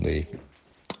 obviously on the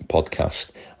podcast,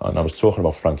 and I was talking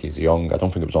about Frankie de Jong. I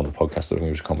don't think it was on the podcast. I think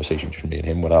it was a conversation just me and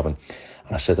him were having.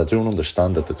 And I said, I don't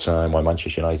understand at the time why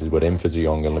Manchester United were in for de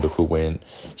Jong and Liverpool weren't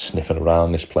sniffing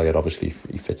around this player. Obviously,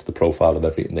 he fits the profile of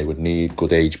everything they would need.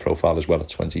 Good age profile as well at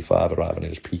 25, arriving in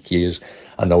his peak years.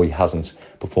 I know he hasn't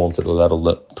performed to the level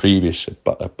that previous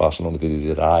at Barcelona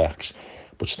did at Ajax,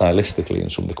 but stylistically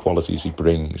and some of the qualities he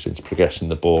brings into progressing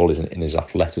the ball in his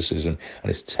athleticism and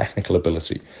his technical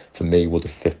ability, for me, would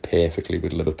have fit perfectly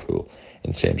with Liverpool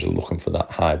in terms of looking for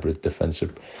that hybrid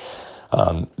defensive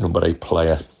number 8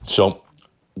 player. So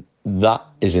that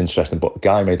is interesting. But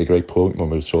Guy made a great point when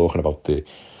we were talking about the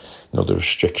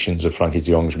restrictions of Frankie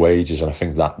de Jong's wages, and I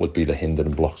think that would be the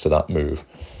hindering block to that move.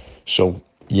 So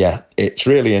yeah, it's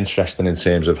really interesting in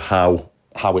terms of how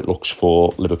it looks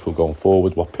for Liverpool going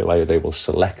forward, what player they will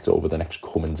select over the next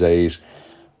coming days.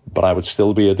 But I would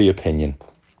still be of the opinion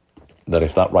that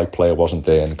if that right player wasn't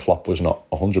there and Klopp was not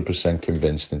 100%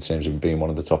 convinced in terms of being one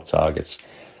of the top targets,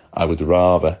 I would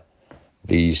rather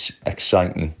these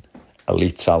exciting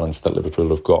elite talents that Liverpool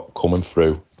have got coming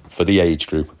through for the age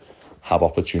group have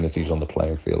opportunities on the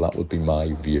playing field. That would be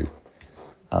my view.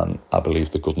 And I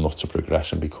believe they're good enough to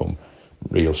progress and become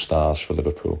real stars for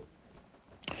Liverpool.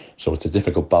 So it's a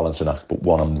difficult balancing act, but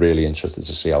one I'm really interested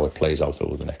to see how it plays out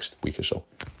over the next week or so.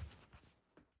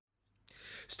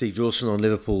 Steve Dawson on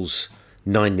Liverpool's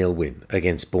 9-0 win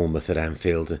against Bournemouth at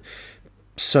Anfield.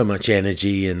 So much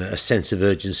energy and a sense of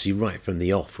urgency right from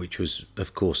the off, which was,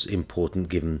 of course, important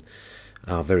given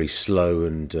our very slow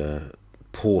and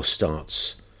poor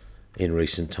starts in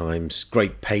recent times.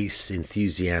 Great pace,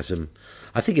 enthusiasm.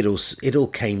 I think it all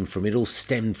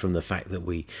stemmed from the fact that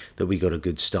we got a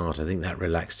good start. I think that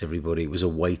relaxed everybody. It was a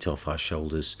weight off our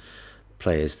shoulders.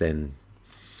 Players then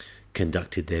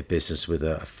conducted their business with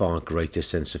a far greater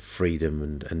sense of freedom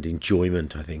and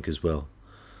enjoyment, I think, as well,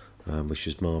 which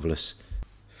was marvellous.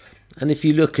 And if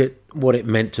you look at what it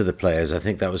meant to the players, I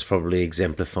think that was probably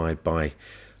exemplified by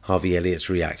Harvey Elliott's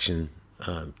reaction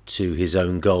to his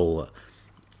own goal.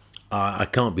 I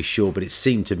can't be sure, but it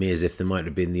seemed to me as if there might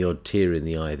have been the odd tear in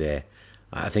the eye there.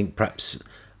 I think perhaps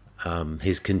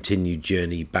his continued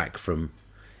journey back from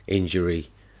injury,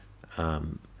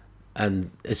 and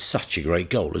it's such a great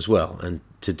goal as well. And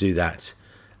to do that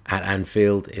at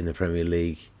Anfield in the Premier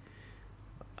League,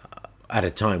 at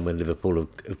a time when Liverpool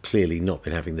have clearly not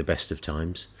been having the best of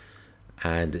times,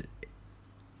 and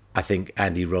I think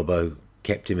Andy Robbo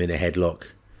kept him in a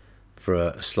headlock for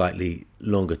a slightly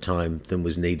longer time than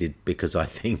was needed, because I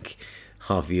think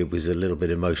Javier was a little bit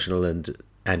emotional and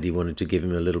Andy wanted to give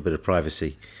him a little bit of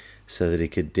privacy so that he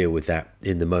could deal with that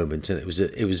in the moment. And it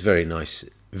was very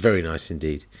nice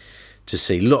indeed to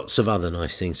see. Lots of other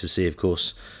nice things to see, of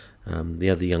course. The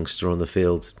other youngster on the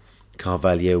field,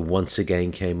 Carvalho, once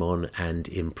again came on and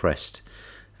impressed,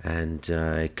 and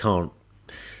it can't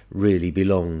really be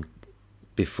long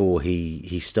before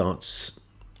he starts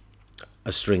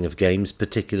a string of games,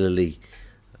 particularly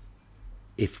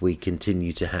if we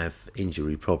continue to have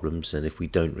injury problems and if we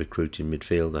don't recruit in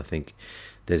midfield. I think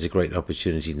there's a great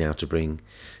opportunity now to bring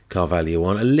Carvalho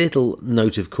on. A little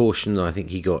note of caution, I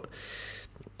think he got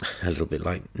a little bit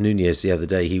like Nunez the other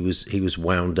day. He was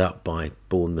wound up by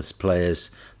Bournemouth's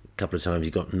players. A couple of times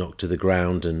he got knocked to the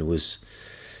ground and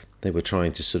they were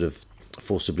trying to sort of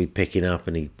forcibly pick him up,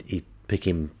 and he pick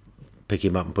him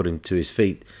up and put him to his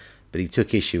feet. But he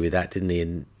took issue with that, didn't he?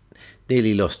 And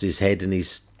nearly lost his head. And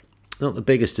he's not the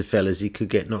biggest of fellas. He could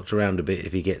get knocked around a bit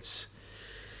if he gets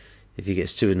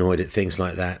too annoyed at things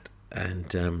like that.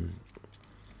 And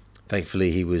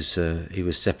thankfully he was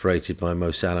separated by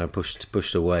Mo Salah and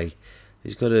pushed away.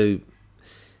 He's got to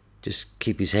just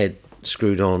keep his head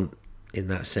screwed on in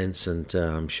that sense, and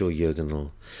I'm sure Jurgen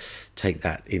will take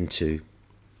that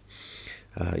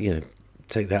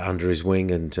take that under his wing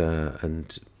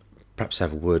and perhaps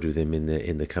have a word with him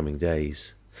in the coming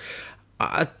days.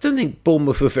 I don't think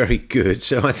Bournemouth were very good,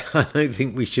 so I don't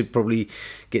think we should probably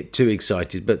get too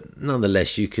excited. But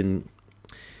nonetheless, you can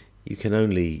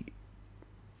only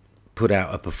put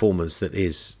out a performance that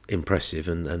is impressive,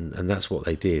 and that's what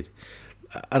they did.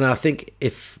 And I think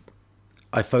if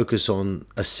I focus on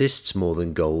assists more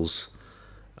than goals,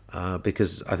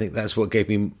 because I think that's what gave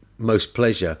me most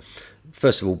pleasure.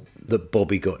 First of all, that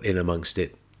Bobby got in amongst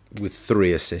it with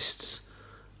 3 assists.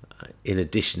 In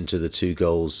addition to the 2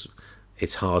 goals,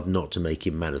 it's hard not to make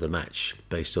him man of the match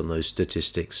based on those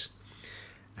statistics.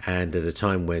 And at a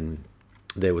time when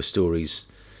there were stories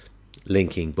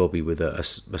linking Bobby with a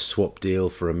swap deal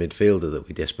for a midfielder that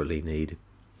we desperately need,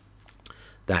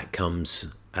 that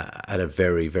comes at a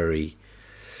very, very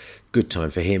good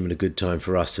time for him and a good time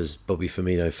for us as Bobby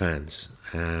Firmino fans.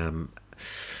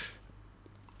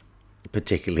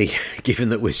 Particularly given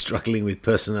that we're struggling with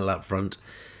personnel up front,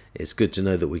 it's good to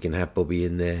know that we can have Bobby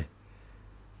in there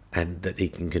and that he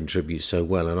can contribute so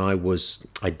well. And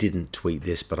I didn't tweet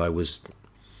this, but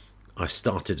I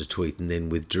started a tweet and then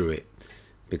withdrew it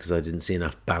because I didn't see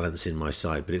enough balance in my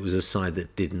side. But it was a side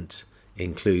that didn't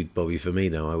include Bobby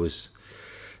Firmino. I was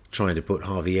trying to put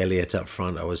Harvey Elliott up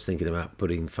front. I was thinking about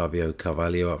putting Fabio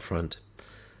Carvalho up front.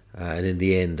 And in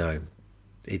the end,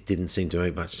 it didn't seem to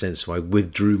make much sense, so I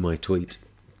withdrew my tweet,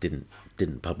 didn't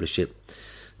publish it.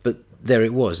 But there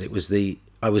it was.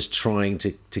 I was trying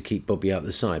to keep Bobby out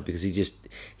the side because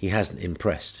he hasn't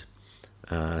impressed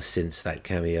since that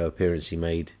cameo appearance he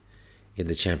made in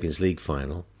the Champions League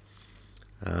final.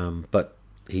 But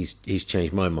he's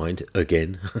changed my mind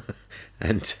again,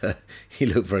 and he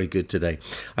looked very good today.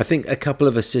 I think a couple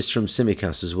of assists from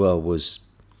Tsimikas as well was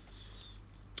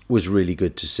really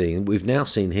good to see. And we've now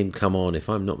seen him come on, if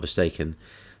I'm not mistaken,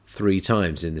 3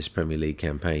 times in this Premier League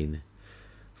campaign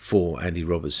for Andy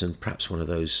Robertson. Perhaps one of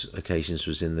those occasions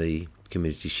was in the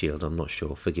Community Shield, I'm not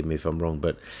sure. Forgive me if I'm wrong,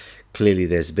 but clearly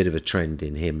there's a bit of a trend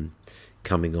in him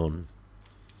coming on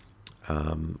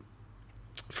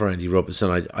for Andy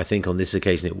Robertson. I think on this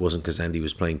occasion it wasn't because Andy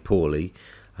was playing poorly.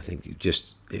 I think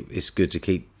it's good to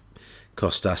keep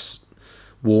Kostas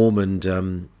warm and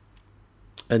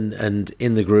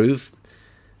in the groove.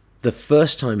 The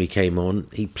first time he came on,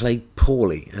 he played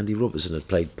poorly. Andy Robertson had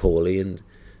played poorly, and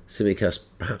Tsimikas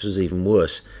perhaps was even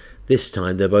worse. This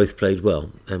time they both played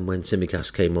well, and when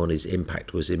Tsimikas came on, his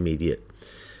impact was immediate.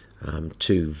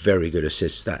 2 very good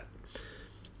assists. That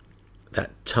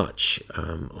touch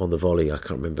on the volley, I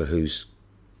can't remember who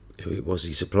it was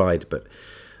he supplied, but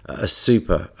a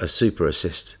super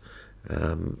assist.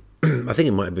 I think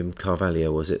it might have been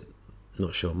Carvalho, was it?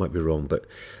 Not sure, might be wrong, but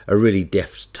a really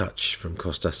deft touch from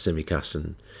Kostas Tsimikas,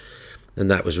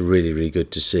 and that was really, really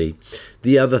good to see.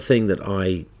 The other thing that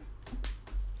I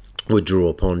would draw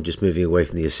upon, just moving away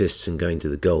from the assists and going to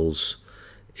the goals,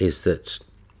 is that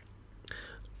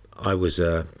I was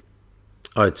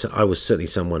certainly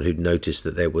someone who'd noticed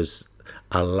that there was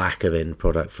a lack of end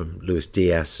product from Luis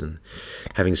Diaz, and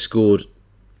having scored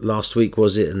last week,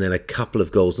 was it, and then a couple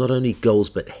of goals, not only goals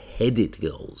but headed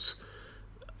goals,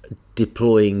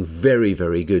 deploying very,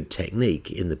 very good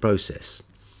technique in the process,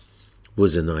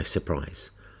 was a nice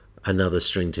surprise. Another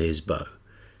string to his bow.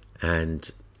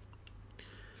 And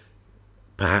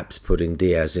perhaps putting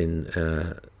Diaz in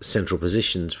central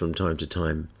positions from time to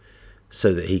time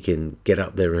so that he can get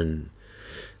up there and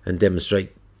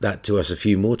demonstrate that to us a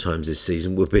few more times this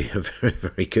season would be a very,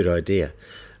 very good idea.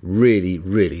 Really,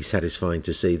 really satisfying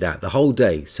to see that. The whole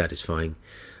day satisfying.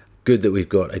 Good that we've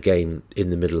got a game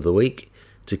in the middle of the week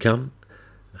to come.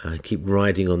 Keep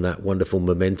riding on that wonderful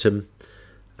momentum.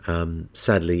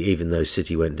 Sadly, even though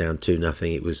City went down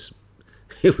 2-0,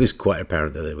 it was quite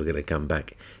apparent that they were going to come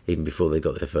back even before they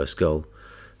got their first goal.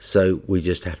 So we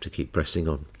just have to keep pressing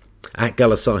on. At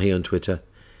Gulasahi on Twitter,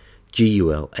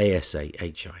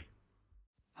 GULASAHI.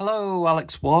 Hello,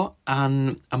 Alex Watt,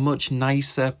 and a much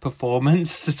nicer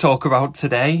performance to talk about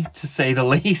today, to say the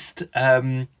least.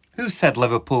 Who said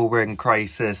Liverpool were in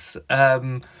crisis?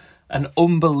 An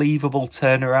unbelievable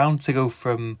turnaround to go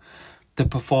from the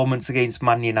performance against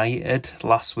Man United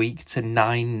last week to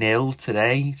 9-0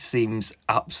 today seems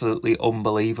absolutely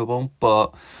unbelievable,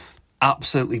 but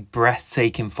absolutely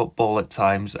breathtaking football at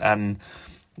times. And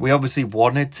we obviously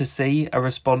wanted to see a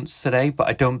response today, but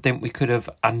I don't think we could have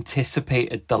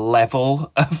anticipated the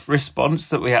level of response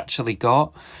that we actually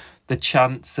got. The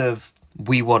chance of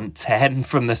 "we want 10"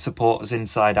 from the supporters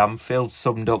inside Anfield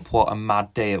summed up what a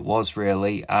mad day it was,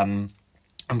 really. And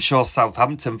I'm sure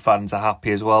Southampton fans are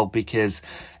happy as well, because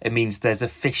it means there's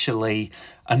officially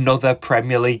another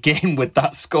Premier League game with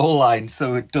that scoreline,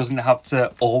 so it doesn't have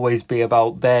to always be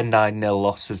about their 9-0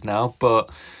 losses now. But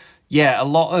yeah, a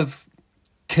lot of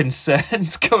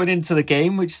concerns going into the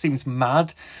game, which seems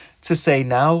mad to say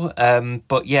now.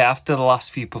 But yeah, after the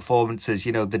last few performances,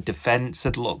 the defence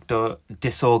had looked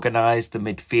disorganised, the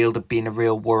midfield had been a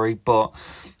real worry, but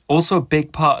also a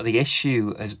big part of the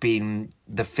issue has been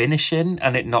the finishing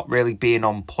and it not really being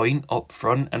on point up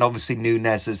front. And obviously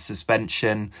Nunez's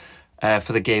suspension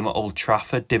for the game at Old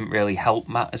Trafford didn't really help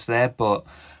matters there. But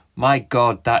my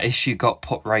God, that issue got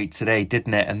put right today,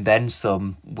 didn't it? And then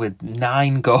some, with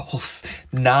 9 goals.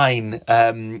 9.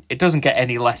 It doesn't get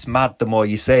any less mad the more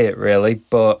you say it, really.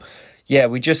 But yeah,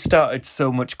 we just started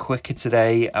so much quicker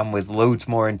today and with loads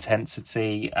more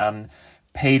intensity, and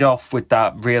paid off with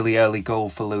that really early goal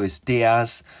for Luis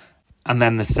Diaz. And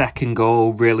then the second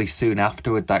goal really soon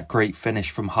after with that great finish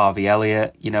from Harvey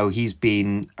Elliott. He's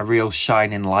been a real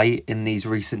shining light in these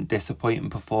recent disappointing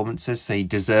performances, so he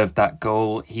deserved that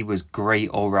goal. He was great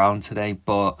all round today,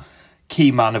 but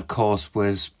key man, of course,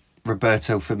 was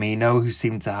Roberto Firmino, who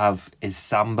seemed to have his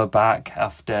samba back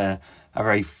after a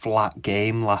very flat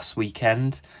game last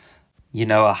weekend.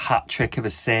 A hat-trick of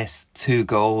assists, 2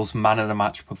 goals,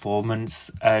 man-of-the-match performance,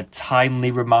 a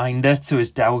timely reminder to his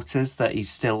doubters that he's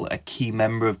still a key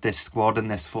member of this squad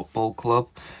and this football club.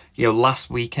 Last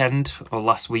week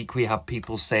we had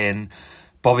people saying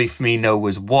Bobby Firmino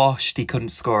was washed, he couldn't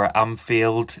score at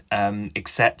Anfield,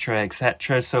 etc.,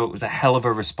 etc. So it was a hell of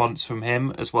a response from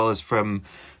him, as well as from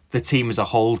the team as a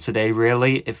whole today,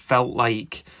 really. It felt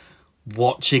like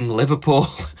watching Liverpool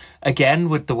again,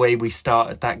 with the way we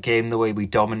started that game, the way we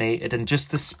dominated, and just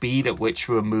the speed at which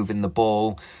we were moving the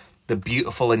ball. The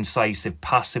beautiful incisive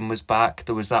passing was back.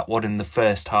 There was that one in the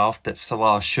first half that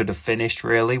Salah should have finished,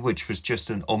 really, which was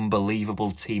just an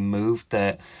unbelievable team move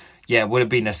that, would have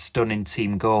been a stunning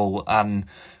team goal. And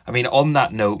I mean, on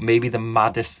that note, maybe the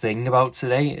maddest thing about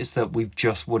today is that we've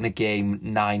just won a game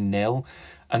 9-0.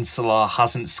 And Salah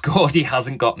hasn't scored, he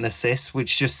hasn't got an assist,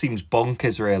 which just seems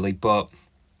bonkers, really. But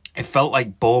it felt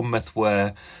like Bournemouth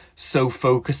were so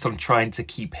focused on trying to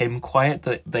keep him quiet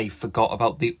that they forgot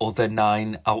about the other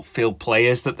 9 outfield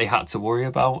players that they had to worry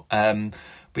about. But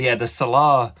yeah, the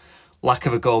Salah lack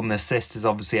of a goal and assist is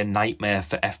obviously a nightmare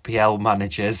for FPL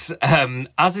managers,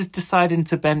 as is deciding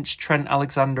to bench Trent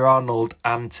Alexander-Arnold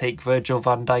and take Virgil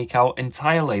van Dijk out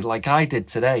entirely, like I did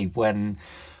today, when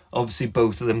obviously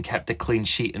both of them kept a clean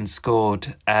sheet and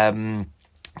scored.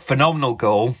 Phenomenal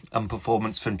goal and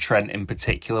performance from Trent in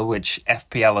particular, which,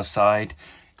 FPL aside,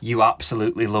 you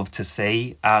absolutely love to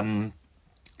see. And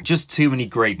just too many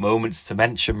great moments to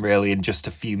mention, really, in just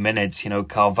a few minutes.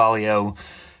 Carvalho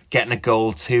getting a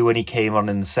goal too when he came on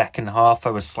in the second half.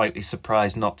 I was slightly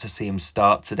surprised not to see him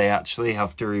start today, actually,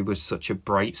 after he was such a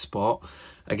bright spot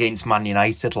against Man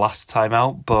United last time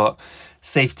out. But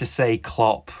safe to say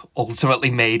Klopp ultimately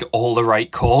made all the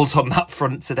right calls on that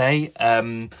front today.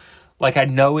 I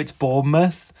know it's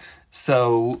Bournemouth,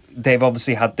 so they've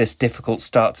obviously had this difficult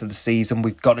start to the season.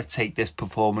 We've got to take this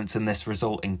performance and this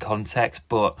result in context,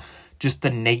 but just the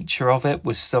nature of it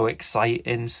was so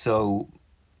exciting, so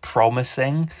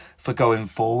promising for going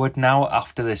forward now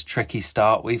after this tricky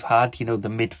start we've had. The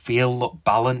midfield looked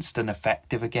balanced and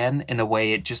effective again in a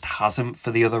way it just hasn't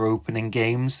for the other opening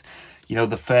games.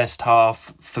 The first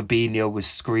half, Fabinho was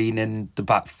screening the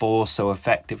back four so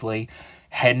effectively.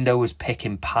 Hendo was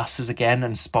picking passes again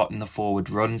and spotting the forward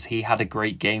runs. He had a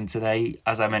great game today.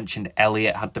 As I mentioned,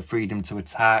 Elliott had the freedom to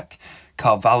attack.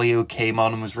 Carvalho came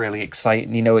on and was really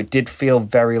exciting. You know, it did feel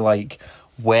very like,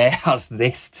 where has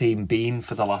this team been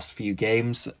for the last few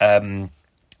games?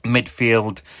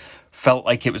 Midfield felt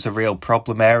like it was a real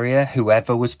problem area,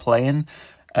 whoever was playing.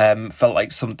 Felt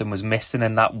like something was missing,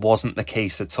 and that wasn't the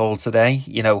case at all today.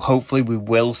 You know, hopefully we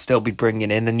will still be bringing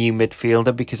in a new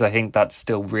midfielder, because I think that's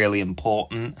still really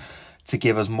important to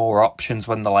give us more options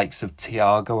when the likes of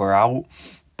Thiago are out.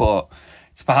 But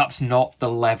it's perhaps not the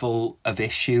level of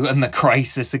issue and the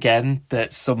crisis again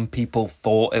that some people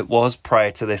thought it was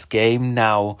prior to this game.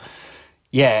 Now,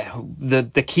 yeah,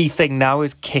 the key thing now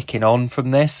is kicking on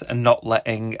from this and not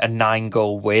letting a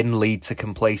 9-goal win lead to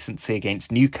complacency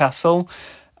against Newcastle.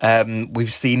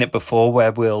 We've seen it before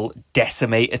where we'll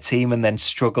decimate a team and then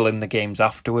struggle in the games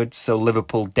afterwards. So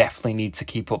Liverpool definitely need to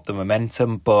keep up the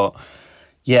momentum. But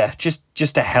yeah,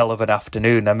 just a hell of an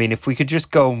afternoon. I mean, if we could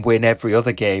just go and win every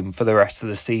other game for the rest of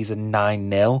the season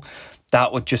 9-0,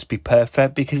 that would just be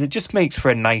perfect, because it just makes for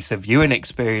a nicer viewing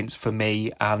experience for me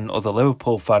and other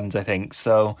Liverpool fans, I think.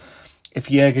 So if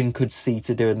Jurgen could see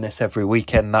to doing this every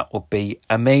weekend, that would be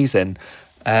amazing.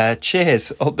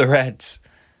 Cheers, up the Reds.